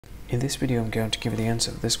In this video, I'm going to give you the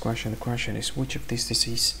answer of this question. The question is, which of these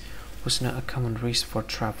diseases was not a common risk for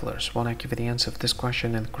travelers? Well, I give you the answer of this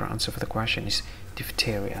question, and the answer for the question is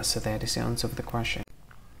diphtheria. So that is the answer of the question.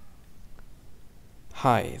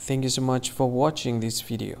 Hi, thank you so much for watching this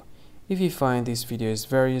video. If you find this video is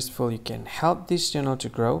very useful, you can help this channel to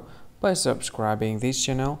grow by subscribing this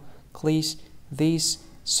channel. Click this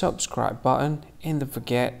subscribe button and don't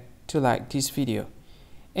forget to like this video.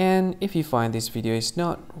 And if you find this video is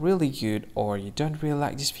not really good, or you don't really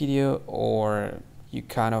like this video, or you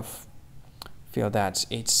kind of feel that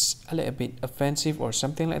it's a little bit offensive or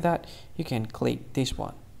something like that, you can click this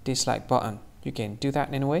one, dislike button. You can do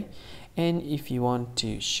that anyway. And if you want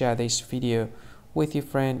to share this video with your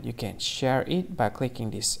friend, you can share it by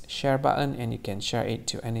clicking this share button, and you can share it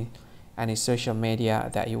to any social media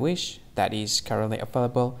that you wish that is currently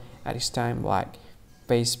available at this time, like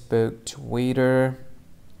Facebook, Twitter,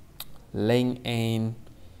 LinkedIn,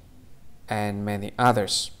 and many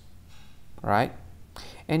others, right?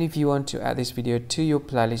 And if you want to add this video to your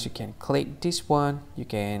playlist, you can click this one. You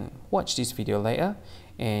can watch this video later,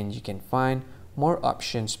 and you can find more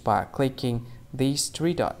options by clicking these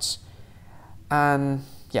three dots. And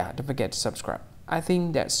yeah, don't forget to subscribe. I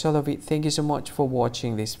think that's all of it. Thank you so much for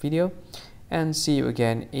watching this video, and see you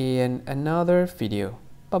again in another video.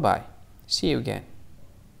 Bye bye. See you again.